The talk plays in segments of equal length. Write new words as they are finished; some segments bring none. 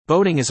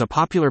Boating is a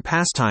popular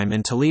pastime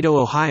in Toledo,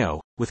 Ohio,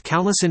 with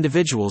countless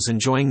individuals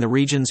enjoying the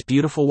region's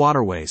beautiful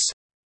waterways.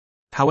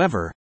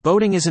 However,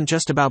 boating isn't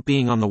just about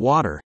being on the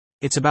water,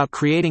 it's about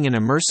creating an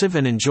immersive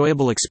and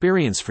enjoyable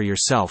experience for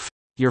yourself,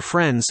 your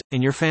friends,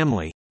 and your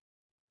family.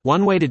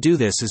 One way to do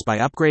this is by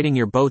upgrading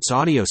your boat's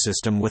audio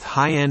system with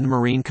high-end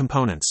marine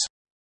components.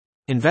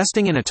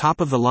 Investing in a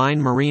top-of-the-line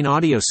marine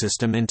audio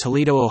system in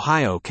Toledo,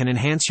 Ohio can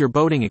enhance your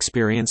boating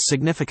experience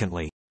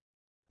significantly.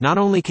 Not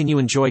only can you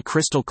enjoy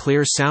crystal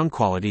clear sound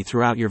quality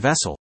throughout your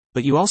vessel,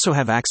 but you also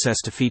have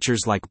access to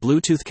features like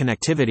Bluetooth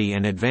connectivity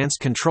and advanced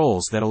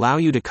controls that allow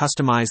you to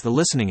customize the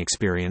listening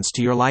experience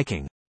to your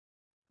liking.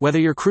 Whether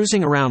you're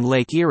cruising around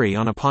Lake Erie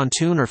on a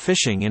pontoon or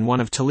fishing in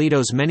one of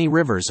Toledo's many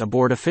rivers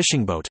aboard a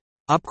fishing boat,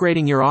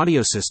 upgrading your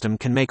audio system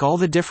can make all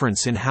the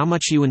difference in how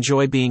much you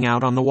enjoy being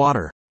out on the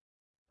water.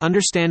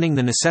 Understanding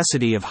the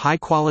necessity of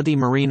high-quality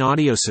marine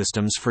audio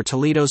systems for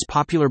Toledo's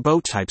popular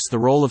boat types, the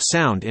role of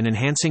sound in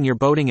enhancing your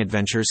boating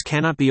adventures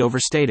cannot be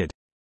overstated.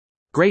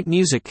 Great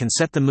music can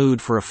set the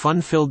mood for a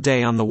fun-filled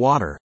day on the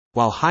water,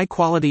 while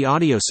high-quality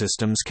audio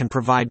systems can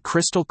provide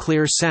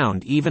crystal-clear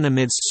sound even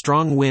amidst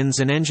strong winds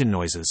and engine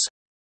noises.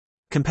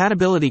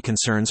 Compatibility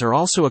concerns are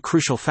also a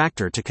crucial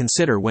factor to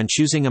consider when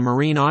choosing a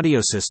marine audio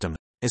system,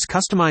 as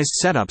customized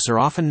setups are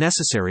often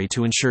necessary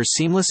to ensure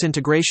seamless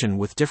integration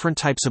with different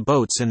types of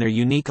boats and their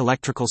unique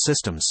electrical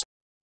systems.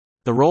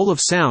 The role of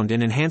sound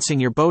in enhancing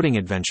your boating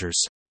adventures.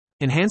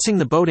 Enhancing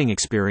the boating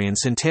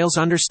experience entails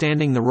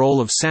understanding the role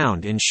of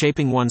sound in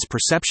shaping one's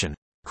perception,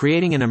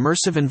 creating an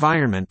immersive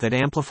environment that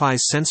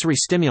amplifies sensory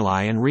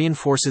stimuli and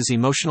reinforces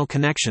emotional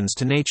connections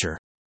to nature.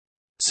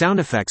 Sound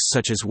effects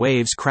such as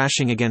waves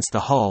crashing against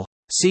the hull,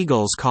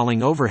 seagulls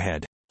calling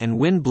overhead, and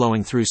wind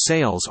blowing through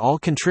sails all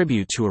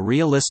contribute to a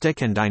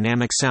realistic and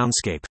dynamic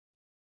soundscape.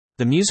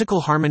 The musical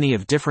harmony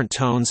of different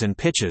tones and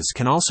pitches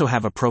can also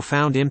have a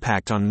profound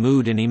impact on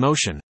mood and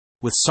emotion,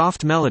 with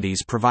soft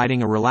melodies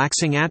providing a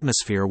relaxing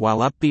atmosphere while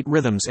upbeat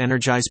rhythms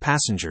energize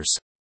passengers.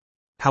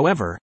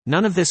 However,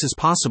 none of this is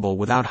possible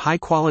without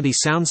high-quality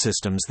sound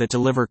systems that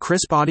deliver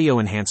crisp audio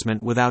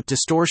enhancement without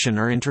distortion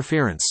or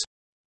interference.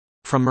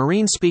 From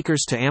marine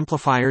speakers to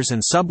amplifiers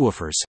and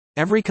subwoofers,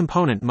 every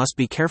component must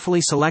be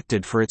carefully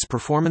selected for its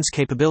performance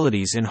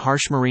capabilities in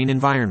harsh marine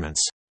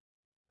environments.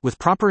 With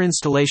proper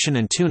installation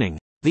and tuning,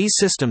 these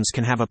systems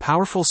can have a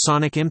powerful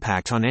sonic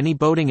impact on any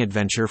boating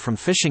adventure, from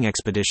fishing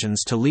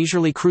expeditions to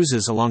leisurely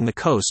cruises along the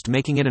coast,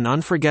 making it an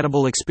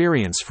unforgettable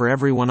experience for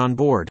everyone on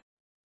board.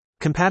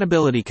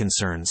 Compatibility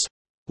concerns.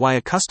 Why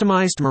a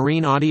customized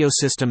marine audio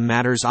system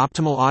matters.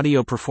 Optimal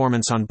audio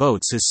performance on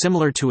boats is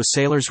similar to a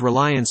sailor's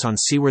reliance on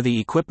seaworthy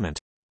equipment,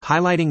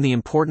 highlighting the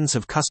importance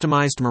of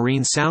customized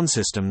marine sound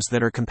systems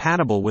that are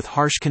compatible with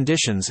harsh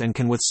conditions and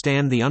can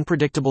withstand the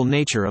unpredictable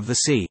nature of the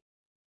sea.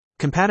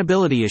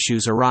 Compatibility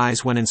issues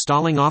arise when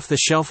installing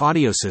off-the-shelf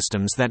audio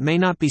systems that may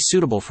not be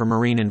suitable for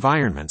marine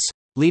environments,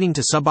 leading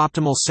to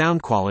suboptimal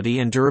sound quality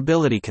and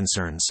durability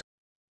concerns.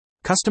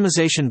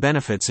 Customization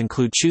benefits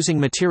include choosing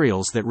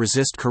materials that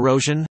resist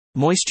corrosion,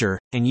 moisture,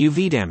 and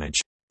UV damage,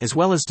 as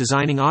well as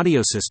designing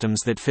audio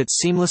systems that fit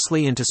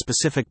seamlessly into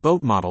specific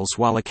boat models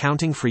while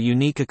accounting for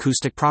unique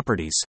acoustic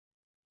properties.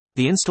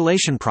 The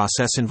installation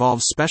process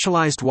involves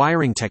specialized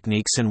wiring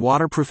techniques and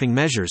waterproofing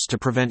measures to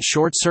prevent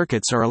short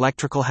circuits or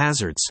electrical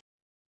hazards.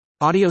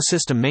 Audio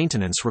system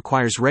maintenance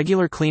requires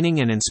regular cleaning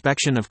and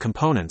inspection of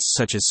components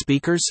such as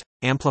speakers,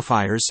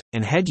 amplifiers,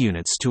 and head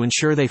units to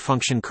ensure they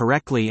function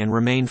correctly and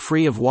remain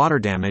free of water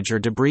damage or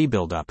debris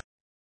buildup.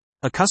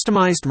 A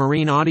customized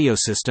marine audio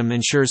system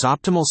ensures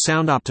optimal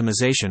sound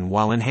optimization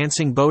while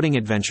enhancing boating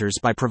adventures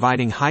by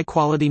providing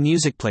high-quality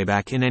music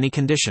playback in any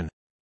condition.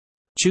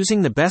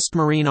 Choosing the best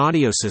marine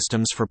audio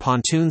systems for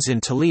pontoons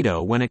in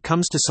Toledo. When it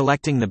comes to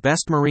selecting the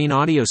best marine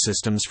audio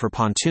systems for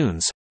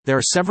pontoons, there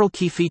are several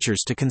key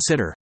features to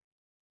consider.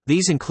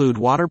 These include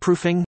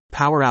waterproofing,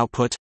 power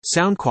output,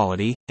 sound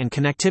quality, and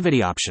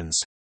connectivity options.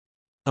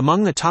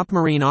 Among the top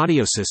marine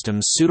audio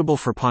systems suitable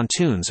for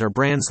pontoons are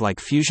brands like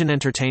Fusion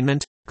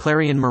Entertainment,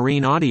 Clarion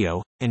Marine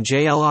Audio, and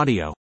JL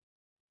Audio.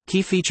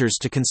 Key features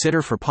to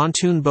consider for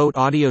pontoon boat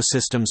audio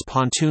systems.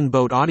 Pontoon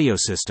boat audio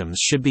systems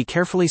should be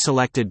carefully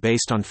selected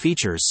based on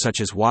features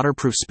such as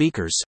waterproof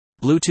speakers,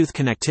 Bluetooth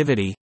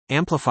connectivity,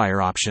 amplifier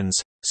options,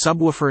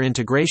 subwoofer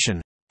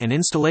integration, and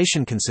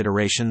installation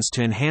considerations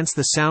to enhance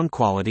the sound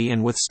quality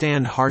and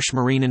withstand harsh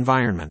marine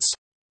environments.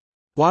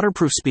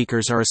 Waterproof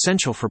speakers are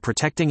essential for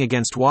protecting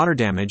against water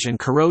damage and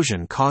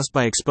corrosion caused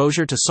by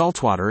exposure to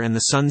saltwater and the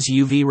sun's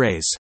UV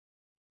rays.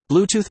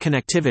 Bluetooth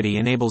connectivity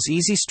enables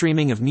easy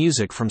streaming of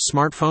music from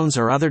smartphones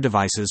or other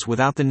devices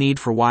without the need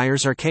for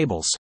wires or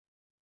cables.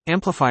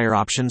 Amplifier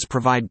options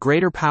provide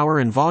greater power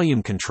and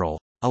volume control,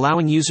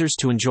 allowing users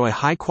to enjoy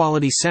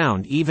high-quality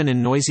sound even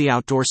in noisy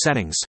outdoor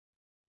settings.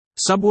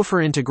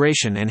 Subwoofer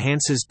integration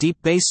enhances deep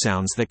bass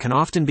sounds that can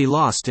often be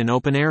lost in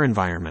open-air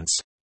environments.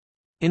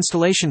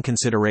 Installation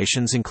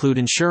considerations include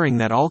ensuring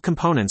that all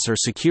components are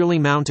securely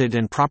mounted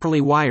and properly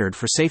wired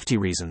for safety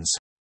reasons.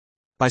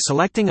 By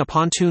selecting a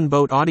pontoon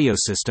boat audio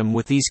system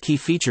with these key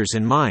features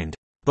in mind,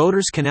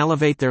 boaters can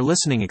elevate their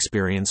listening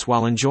experience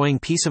while enjoying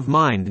peace of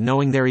mind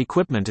knowing their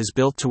equipment is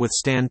built to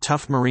withstand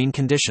tough marine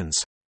conditions.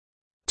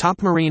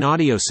 Top marine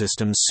audio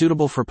systems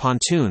suitable for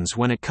pontoons.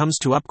 When it comes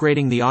to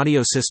upgrading the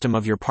audio system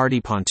of your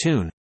party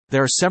pontoon,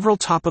 there are several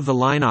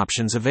top-of-the-line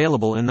options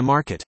available in the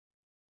market.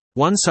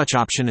 One such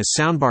option is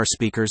soundbar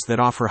speakers that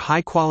offer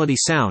high-quality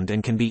sound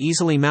and can be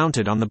easily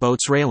mounted on the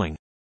boat's railing.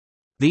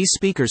 These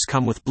speakers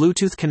come with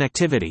Bluetooth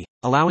connectivity,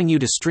 allowing you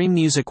to stream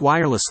music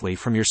wirelessly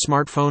from your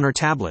smartphone or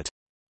tablet.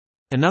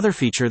 Another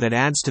feature that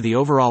adds to the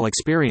overall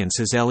experience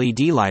is LED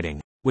lighting,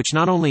 which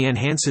not only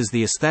enhances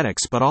the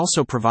aesthetics but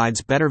also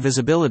provides better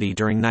visibility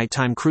during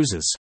nighttime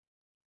cruises.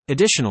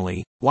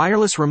 Additionally,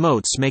 wireless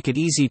remotes make it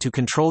easy to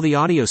control the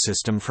audio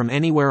system from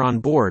anywhere on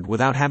board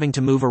without having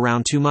to move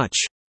around too much.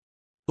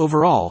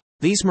 Overall,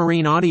 these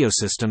marine audio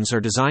systems are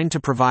designed to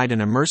provide an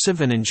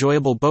immersive and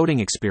enjoyable boating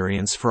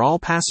experience for all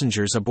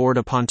passengers aboard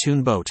a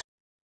pontoon boat.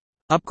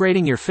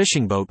 Upgrading your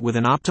fishing boat with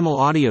an optimal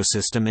audio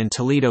system in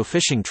Toledo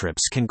fishing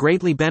trips can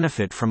greatly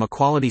benefit from a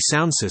quality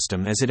sound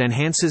system as it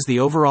enhances the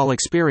overall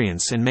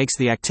experience and makes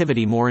the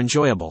activity more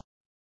enjoyable.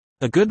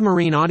 A good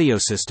marine audio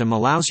system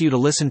allows you to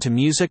listen to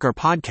music or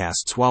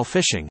podcasts while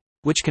fishing,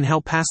 which can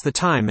help pass the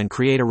time and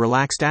create a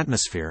relaxed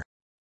atmosphere.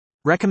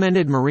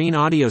 Recommended marine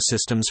audio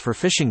systems for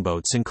fishing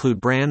boats include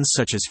brands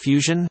such as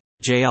Fusion,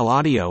 JL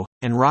Audio,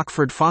 and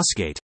Rockford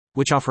Fosgate,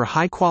 which offer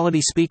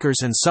high-quality speakers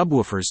and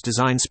subwoofers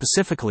designed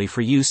specifically for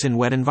use in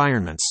wet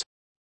environments.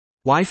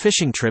 Why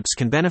fishing trips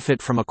can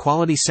benefit from a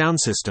quality sound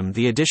system.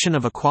 The addition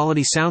of a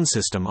quality sound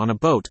system on a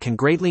boat can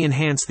greatly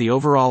enhance the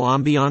overall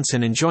ambiance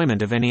and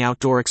enjoyment of any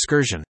outdoor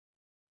excursion.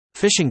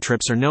 Fishing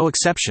trips are no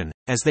exception,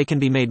 as they can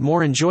be made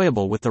more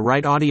enjoyable with the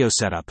right audio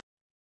setup.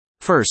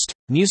 First,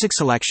 music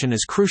selection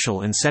is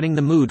crucial in setting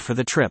the mood for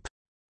the trip.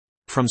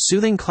 From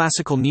soothing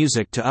classical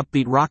music to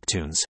upbeat rock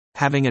tunes,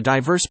 having a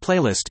diverse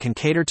playlist can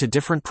cater to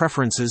different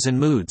preferences and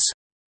moods.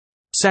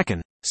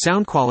 Second,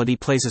 sound quality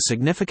plays a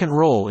significant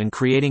role in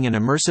creating an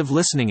immersive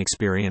listening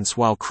experience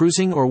while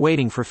cruising or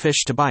waiting for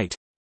fish to bite.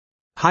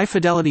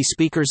 High-fidelity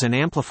speakers and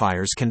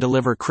amplifiers can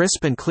deliver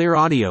crisp and clear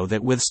audio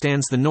that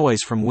withstands the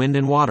noise from wind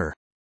and water.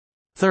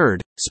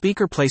 Third,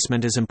 speaker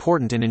placement is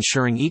important in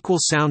ensuring equal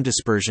sound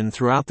dispersion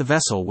throughout the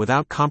vessel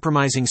without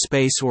compromising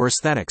space or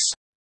aesthetics.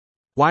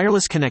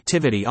 Wireless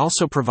connectivity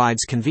also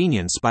provides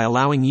convenience by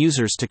allowing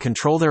users to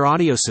control their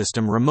audio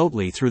system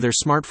remotely through their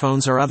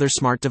smartphones or other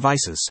smart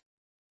devices.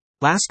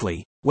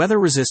 Lastly, weather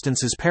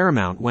resistance is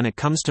paramount when it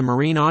comes to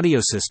marine audio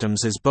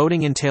systems, as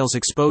boating entails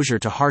exposure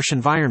to harsh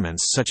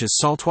environments such as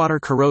saltwater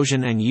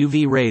corrosion and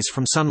UV rays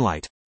from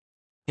sunlight.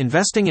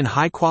 Investing in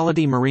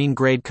high-quality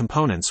marine-grade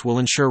components will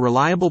ensure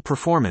reliable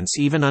performance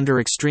even under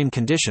extreme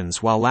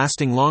conditions while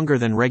lasting longer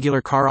than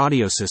regular car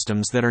audio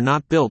systems that are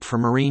not built for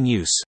marine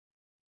use.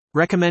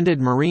 Recommended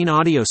marine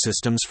audio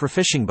systems for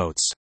fishing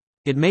boats.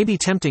 It may be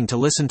tempting to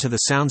listen to the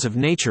sounds of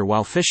nature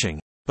while fishing,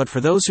 but for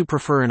those who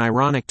prefer an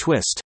ironic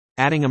twist,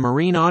 adding a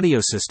marine audio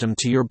system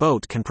to your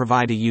boat can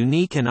provide a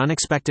unique and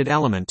unexpected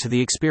element to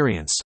the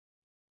experience.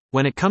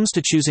 When it comes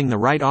to choosing the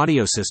right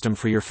audio system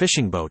for your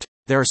fishing boat,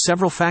 there are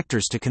several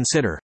factors to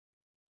consider.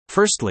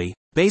 Firstly,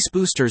 bass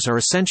boosters are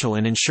essential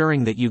in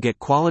ensuring that you get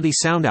quality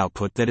sound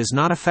output that is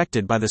not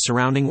affected by the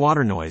surrounding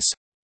water noise.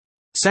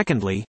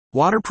 Secondly,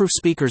 waterproof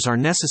speakers are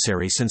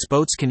necessary since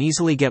boats can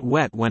easily get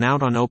wet when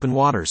out on open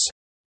waters.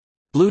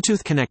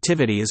 Bluetooth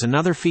connectivity is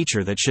another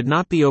feature that should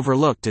not be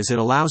overlooked, as it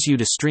allows you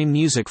to stream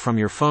music from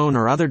your phone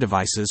or other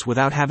devices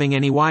without having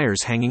any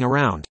wires hanging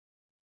around.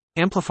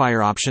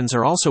 Amplifier options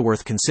are also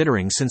worth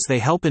considering since they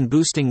help in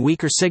boosting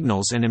weaker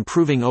signals and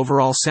improving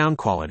overall sound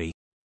quality.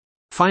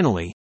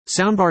 Finally,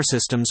 soundbar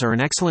systems are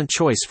an excellent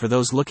choice for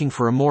those looking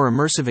for a more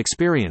immersive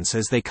experience,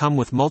 as they come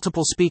with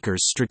multiple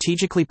speakers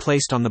strategically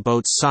placed on the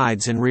boat's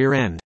sides and rear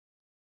end.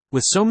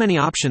 With so many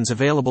options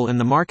available in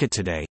the market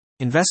today,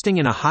 investing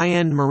in a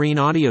high-end marine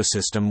audio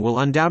system will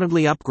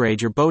undoubtedly upgrade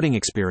your boating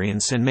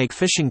experience and make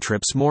fishing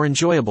trips more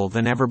enjoyable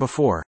than ever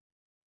before.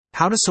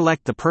 How to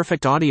select the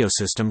perfect audio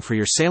system for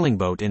your sailing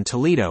boat in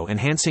Toledo.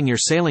 Enhancing your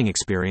sailing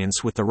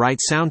experience with the right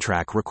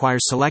soundtrack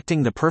requires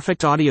selecting the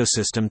perfect audio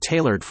system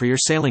tailored for your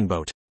sailing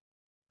boat.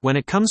 When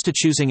it comes to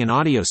choosing an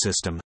audio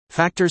system,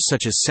 factors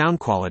such as sound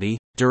quality,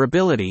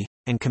 durability,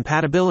 and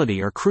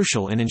compatibility are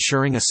crucial in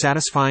ensuring a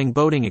satisfying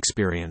boating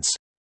experience.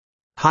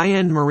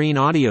 High-end marine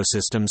audio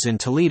systems in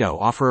Toledo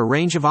offer a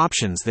range of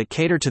options that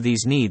cater to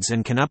these needs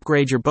and can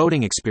upgrade your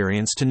boating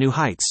experience to new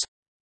heights.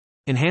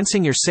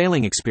 Enhancing your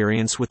sailing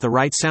experience with the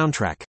right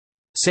soundtrack.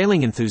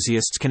 Sailing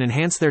enthusiasts can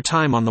enhance their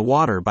time on the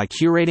water by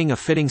curating a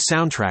fitting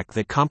soundtrack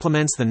that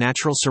complements the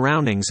natural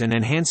surroundings and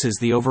enhances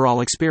the overall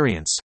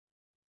experience.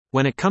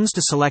 When it comes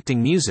to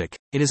selecting music,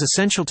 it is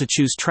essential to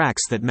choose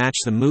tracks that match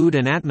the mood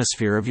and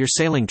atmosphere of your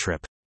sailing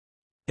trip.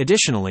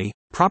 Additionally,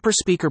 proper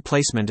speaker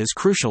placement is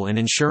crucial in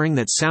ensuring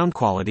that sound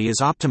quality is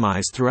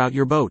optimized throughout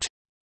your boat.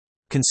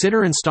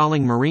 Consider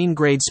installing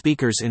marine-grade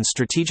speakers in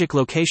strategic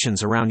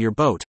locations around your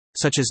boat,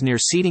 such as near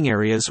seating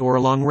areas or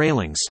along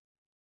railings.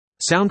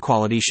 Sound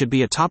quality should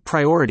be a top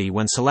priority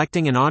when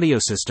selecting an audio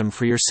system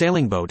for your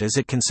sailing boat, as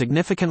it can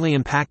significantly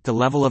impact the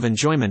level of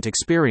enjoyment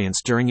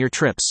experienced during your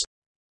trips.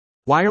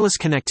 Wireless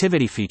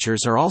connectivity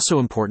features are also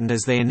important,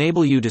 as they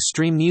enable you to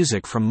stream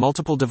music from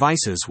multiple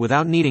devices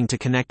without needing to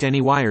connect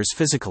any wires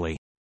physically.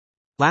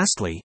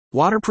 Lastly,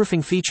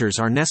 waterproofing features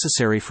are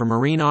necessary for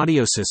marine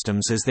audio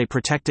systems, as they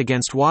protect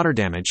against water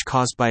damage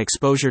caused by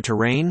exposure to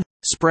rain,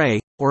 spray,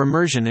 or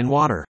immersion in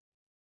water.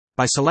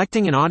 By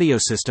selecting an audio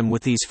system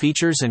with these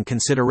features and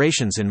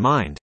considerations in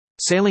mind,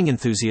 sailing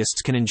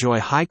enthusiasts can enjoy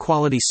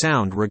high-quality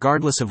sound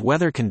regardless of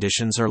weather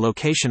conditions or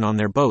location on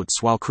their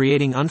boats, while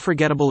creating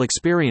unforgettable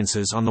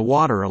experiences on the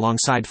water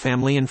alongside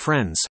family and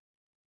friends.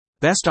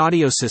 Best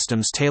audio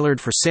systems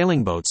tailored for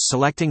sailing boats.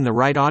 Selecting the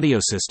right audio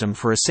system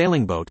for a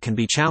sailing boat can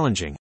be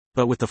challenging,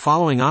 but with the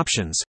following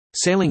options,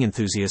 sailing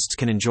enthusiasts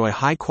can enjoy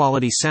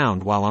high-quality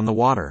sound while on the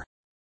water.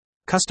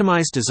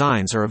 Customized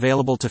designs are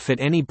available to fit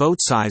any boat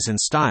size and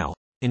style,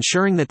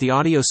 ensuring that the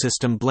audio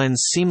system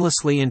blends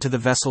seamlessly into the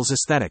vessel's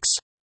aesthetics.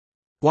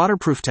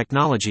 Waterproof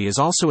technology is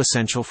also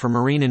essential for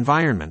marine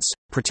environments,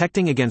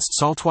 protecting against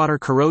saltwater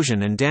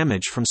corrosion and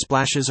damage from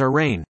splashes or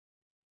rain.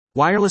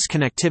 Wireless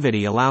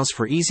connectivity allows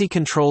for easy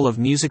control of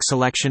music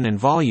selection and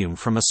volume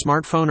from a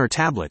smartphone or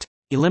tablet,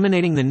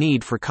 eliminating the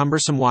need for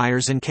cumbersome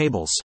wires and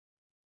cables.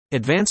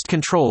 Advanced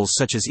controls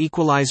such as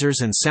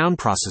equalizers and sound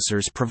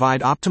processors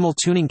provide optimal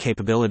tuning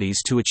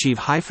capabilities to achieve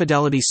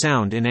high-fidelity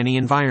sound in any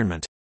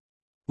environment.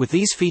 With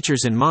these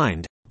features in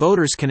mind,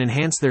 boaters can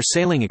enhance their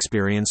sailing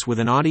experience with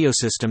an audio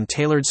system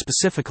tailored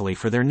specifically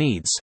for their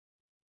needs.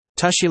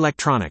 Tush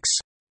Electronics.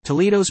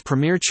 Toledo's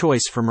premier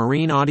choice for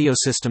marine audio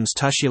systems.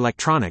 Tush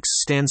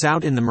Electronics stands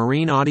out in the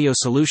marine audio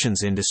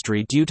solutions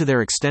industry due to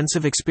their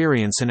extensive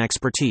experience and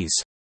expertise.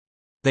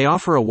 They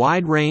offer a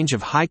wide range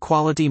of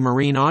high-quality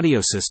marine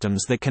audio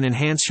systems that can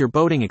enhance your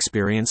boating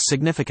experience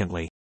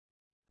significantly.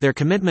 Their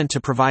commitment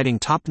to providing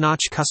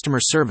top-notch customer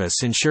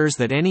service ensures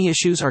that any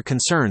issues or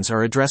concerns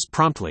are addressed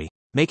promptly,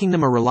 making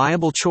them a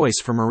reliable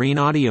choice for marine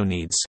audio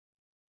needs.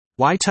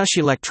 Why Tush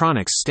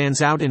Electronics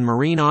stands out in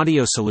marine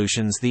audio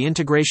solutions. The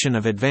integration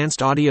of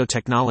advanced audio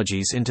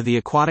technologies into the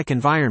aquatic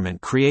environment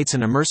creates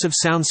an immersive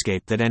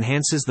soundscape that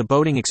enhances the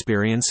boating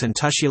experience, and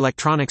Tush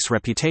Electronics'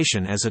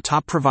 reputation as a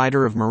top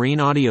provider of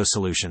marine audio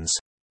solutions.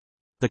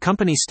 The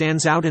company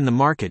stands out in the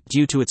market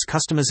due to its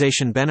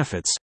customization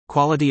benefits,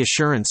 quality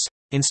assurance,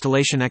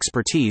 installation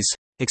expertise,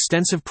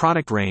 extensive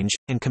product range,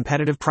 and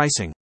competitive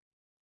pricing.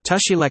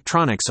 Tush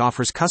Electronics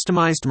offers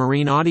customized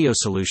marine audio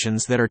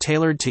solutions that are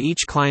tailored to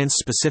each client's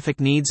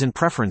specific needs and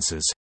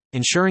preferences,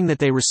 ensuring that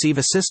they receive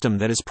a system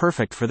that is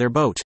perfect for their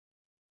boat.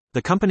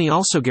 The company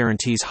also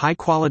guarantees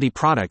high-quality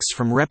products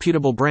from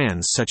reputable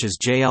brands such as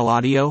JL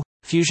Audio,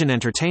 Fusion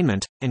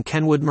Entertainment, and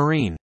Kenwood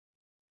Marine.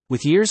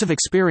 With years of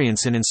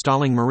experience in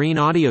installing marine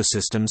audio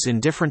systems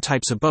in different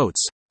types of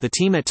boats, the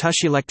team at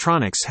Tush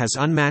Electronics has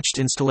unmatched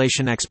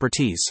installation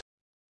expertise.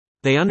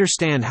 They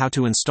understand how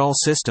to install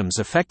systems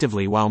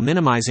effectively while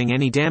minimizing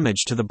any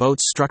damage to the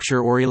boat's structure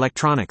or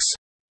electronics.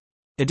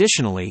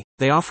 Additionally,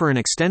 they offer an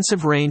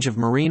extensive range of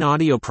marine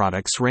audio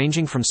products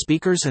ranging from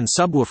speakers and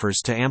subwoofers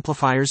to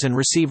amplifiers and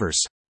receivers.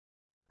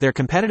 Their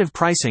competitive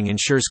pricing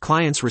ensures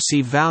clients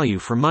receive value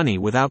for money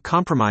without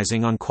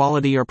compromising on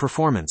quality or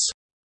performance.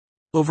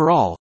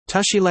 Overall,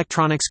 Tush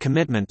Electronics'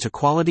 commitment to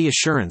quality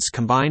assurance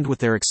combined with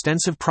their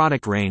extensive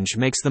product range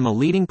makes them a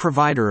leading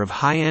provider of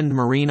high-end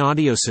marine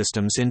audio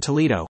systems in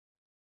Toledo.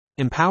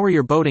 Empower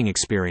your boating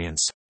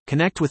experience.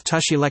 Connect with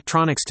Tush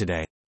Electronics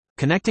today.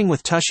 Connecting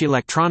with Tush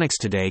Electronics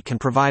today can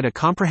provide a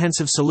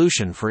comprehensive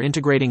solution for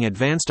integrating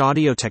advanced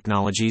audio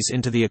technologies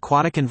into the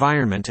aquatic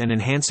environment and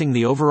enhancing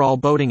the overall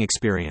boating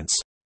experience.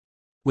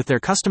 With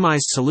their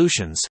customized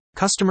solutions,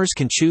 customers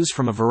can choose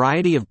from a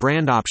variety of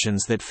brand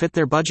options that fit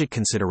their budget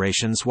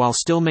considerations while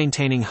still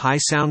maintaining high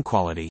sound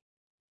quality.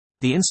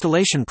 The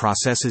installation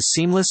process is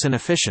seamless and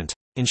efficient,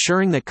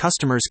 ensuring that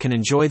customers can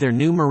enjoy their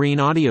new marine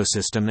audio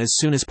system as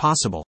soon as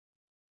possible.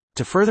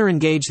 To further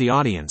engage the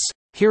audience,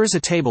 here is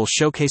a table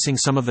showcasing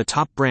some of the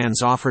top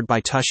brands offered by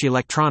Tush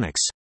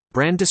Electronics.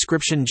 Brand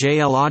description: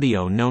 JL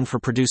Audio, known for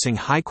producing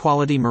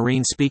high-quality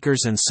marine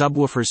speakers and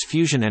subwoofers.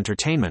 Fusion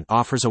Entertainment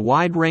offers a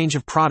wide range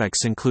of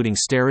products including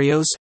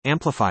stereos,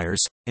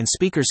 amplifiers, and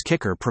speakers.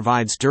 Kicker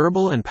provides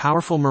durable and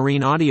powerful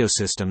marine audio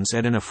systems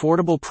at an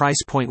affordable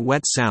price point.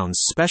 Wet Sounds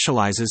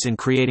specializes in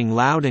creating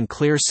loud and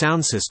clear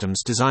sound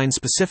systems designed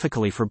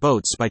specifically for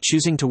boats. By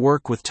choosing to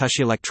work with Tush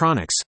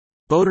Electronics,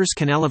 boaters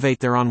can elevate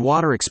their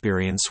on-water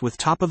experience with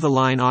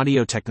top-of-the-line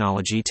audio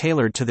technology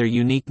tailored to their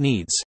unique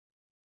needs.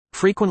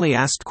 Frequently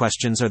asked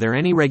questions: are there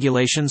any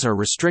regulations or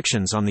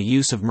restrictions on the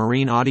use of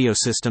marine audio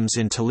systems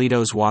in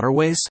Toledo's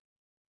waterways?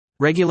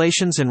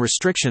 Regulations and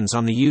restrictions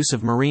on the use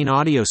of marine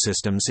audio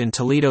systems in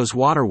Toledo's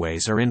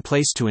waterways are in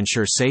place to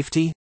ensure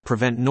safety,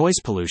 prevent noise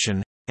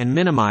pollution, and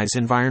minimize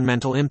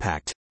environmental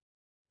impact.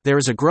 There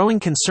is a growing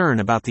concern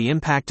about the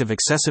impact of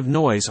excessive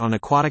noise on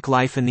aquatic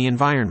life and the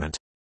environment.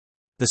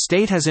 The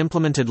state has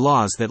implemented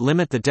laws that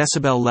limit the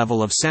decibel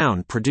level of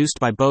sound produced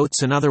by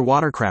boats and other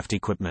watercraft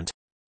equipment.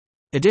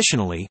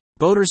 Additionally,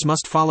 Boaters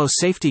must follow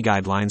safety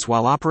guidelines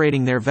while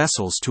operating their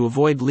vessels to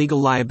avoid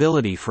legal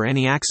liability for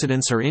any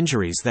accidents or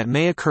injuries that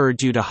may occur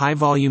due to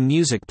high-volume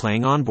music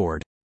playing on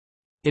board.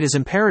 It is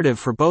imperative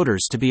for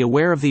boaters to be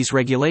aware of these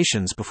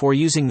regulations before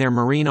using their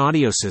marine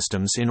audio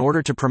systems in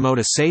order to promote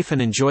a safe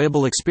and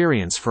enjoyable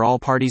experience for all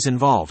parties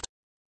involved.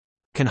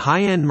 Can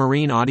high-end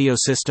marine audio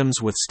systems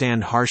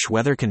withstand harsh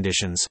weather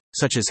conditions,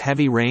 such as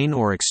heavy rain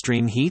or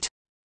extreme heat?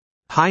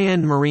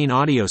 High-end marine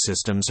audio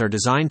systems are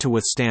designed to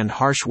withstand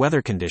harsh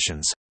weather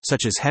conditions,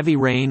 such as heavy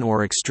rain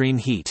or extreme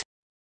heat.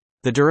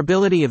 The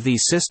durability of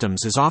these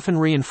systems is often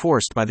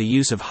reinforced by the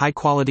use of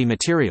high-quality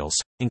materials,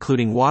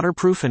 including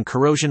waterproof and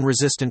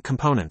corrosion-resistant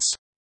components.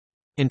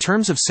 In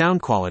terms of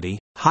sound quality,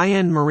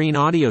 high-end marine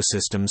audio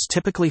systems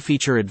typically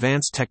feature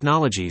advanced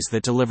technologies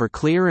that deliver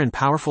clear and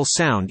powerful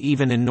sound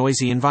even in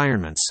noisy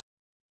environments.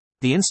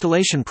 The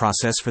installation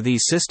process for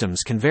these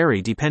systems can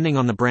vary depending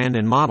on the brand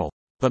and model,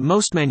 but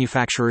most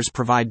manufacturers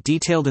provide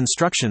detailed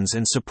instructions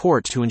and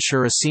support to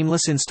ensure a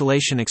seamless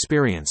installation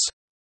experience.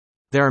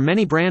 There are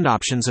many brand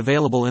options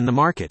available in the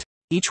market,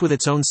 each with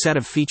its own set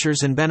of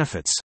features and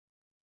benefits.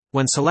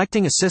 When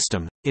selecting a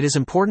system, it is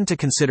important to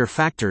consider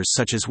factors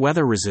such as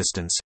weather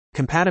resistance,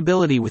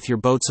 compatibility with your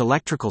boat's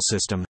electrical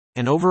system,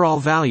 and overall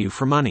value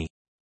for money.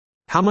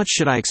 How much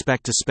should I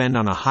expect to spend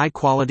on a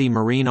high-quality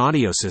marine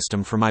audio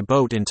system for my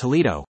boat in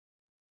Toledo?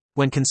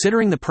 When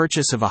considering the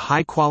purchase of a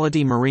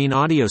high-quality marine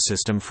audio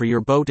system for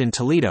your boat in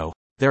Toledo,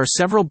 there are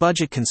several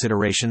budget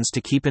considerations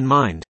to keep in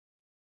mind.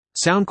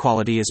 Sound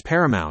quality is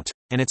paramount,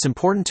 and it's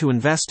important to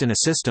invest in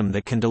a system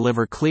that can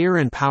deliver clear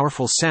and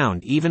powerful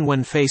sound even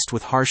when faced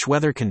with harsh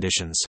weather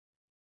conditions.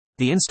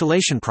 The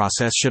installation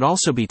process should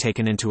also be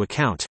taken into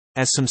account,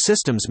 as some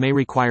systems may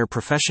require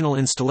professional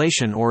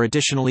installation or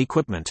additional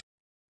equipment.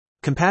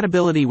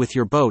 Compatibility with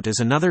your boat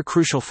is another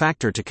crucial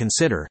factor to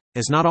consider,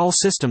 as not all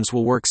systems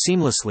will work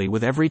seamlessly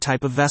with every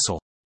type of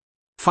vessel.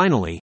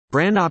 Finally,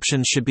 brand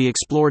options should be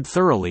explored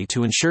thoroughly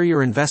to ensure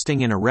you're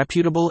investing in a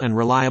reputable and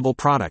reliable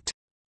product.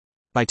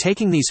 By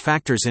taking these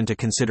factors into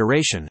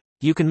consideration,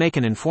 you can make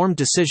an informed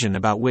decision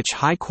about which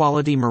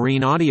high-quality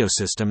marine audio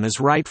system is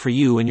right for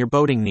you and your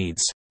boating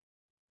needs.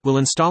 Will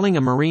installing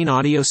a marine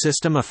audio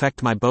system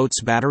affect my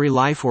boat's battery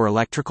life or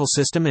electrical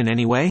system in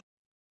any way?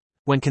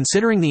 When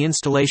considering the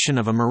installation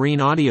of a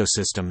marine audio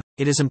system,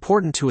 it is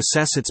important to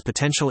assess its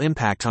potential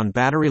impact on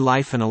battery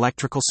life and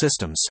electrical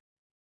systems.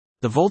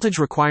 The voltage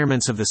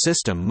requirements of the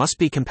system must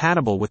be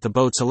compatible with the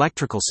boat's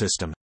electrical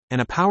system, and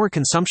a power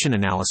consumption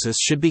analysis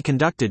should be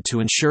conducted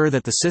to ensure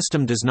that the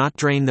system does not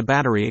drain the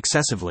battery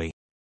excessively.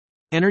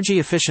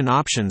 Energy-efficient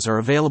options are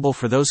available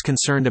for those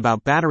concerned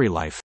about battery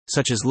life,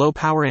 such as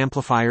low-power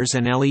amplifiers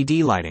and LED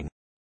lighting.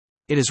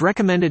 It is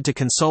recommended to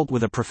consult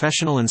with a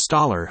professional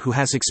installer who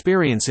has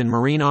experience in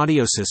marine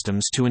audio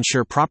systems to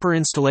ensure proper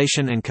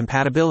installation and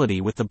compatibility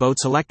with the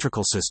boat's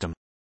electrical system.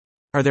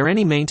 Are there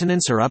any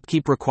maintenance or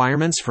upkeep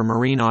requirements for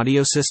marine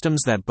audio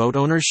systems that boat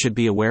owners should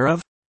be aware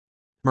of?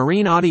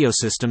 Marine audio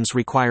systems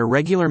require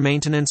regular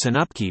maintenance and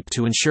upkeep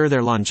to ensure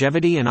their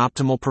longevity and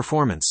optimal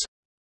performance.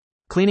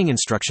 Cleaning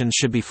instructions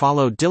should be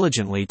followed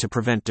diligently to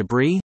prevent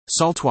debris,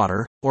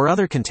 saltwater, or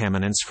other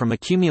contaminants from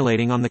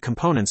accumulating on the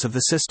components of the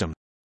system.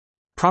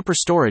 Proper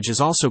storage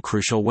is also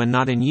crucial when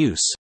not in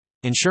use.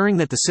 Ensuring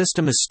that the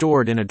system is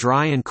stored in a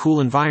dry and cool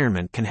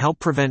environment can help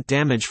prevent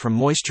damage from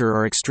moisture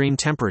or extreme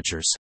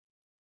temperatures.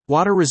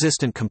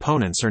 Water-resistant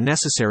components are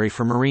necessary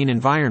for marine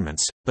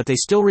environments, but they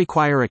still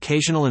require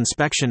occasional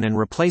inspection and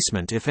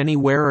replacement if any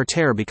wear or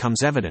tear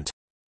becomes evident.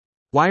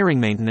 Wiring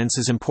maintenance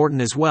is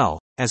important as well,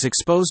 as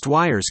exposed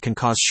wires can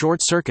cause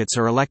short circuits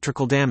or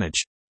electrical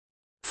damage.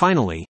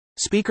 Finally,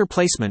 speaker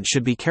placement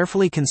should be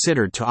carefully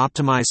considered to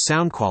optimize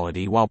sound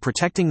quality while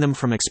protecting them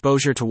from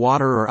exposure to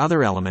water or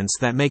other elements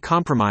that may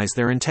compromise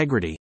their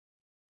integrity.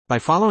 By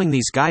following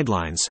these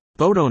guidelines,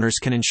 boat owners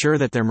can ensure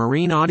that their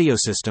marine audio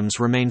systems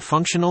remain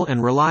functional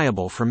and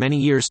reliable for many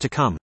years to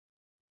come.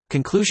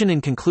 In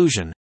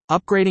conclusion,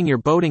 upgrading your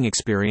boating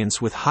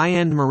experience with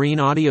high-end marine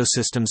audio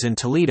systems in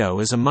Toledo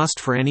is a must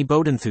for any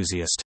boat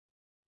enthusiast.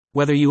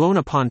 Whether you own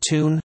a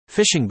pontoon,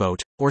 fishing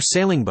boat, or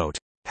sailing boat,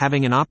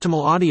 having an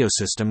optimal audio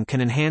system can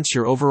enhance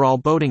your overall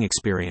boating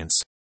experience.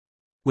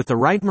 With the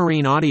right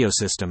marine audio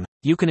system,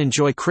 you can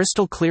enjoy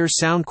crystal clear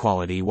sound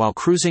quality while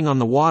cruising on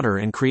the water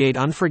and create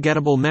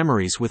unforgettable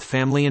memories with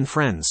family and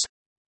friends.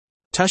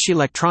 Tush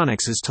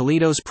Electronics is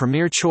Toledo's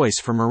premier choice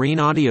for marine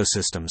audio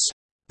systems.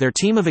 Their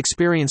team of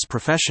experienced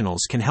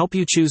professionals can help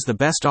you choose the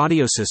best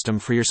audio system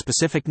for your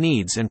specific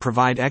needs and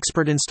provide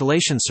expert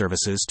installation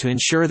services to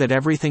ensure that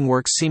everything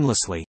works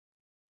seamlessly.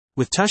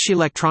 With Tush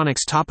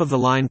Electronics'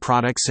 top-of-the-line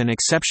products and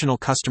exceptional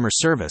customer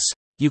service,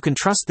 you can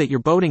trust that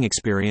your boating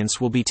experience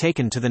will be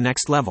taken to the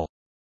next level.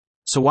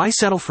 So why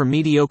settle for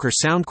mediocre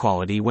sound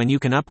quality when you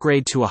can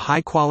upgrade to a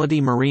high-quality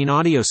marine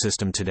audio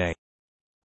system today?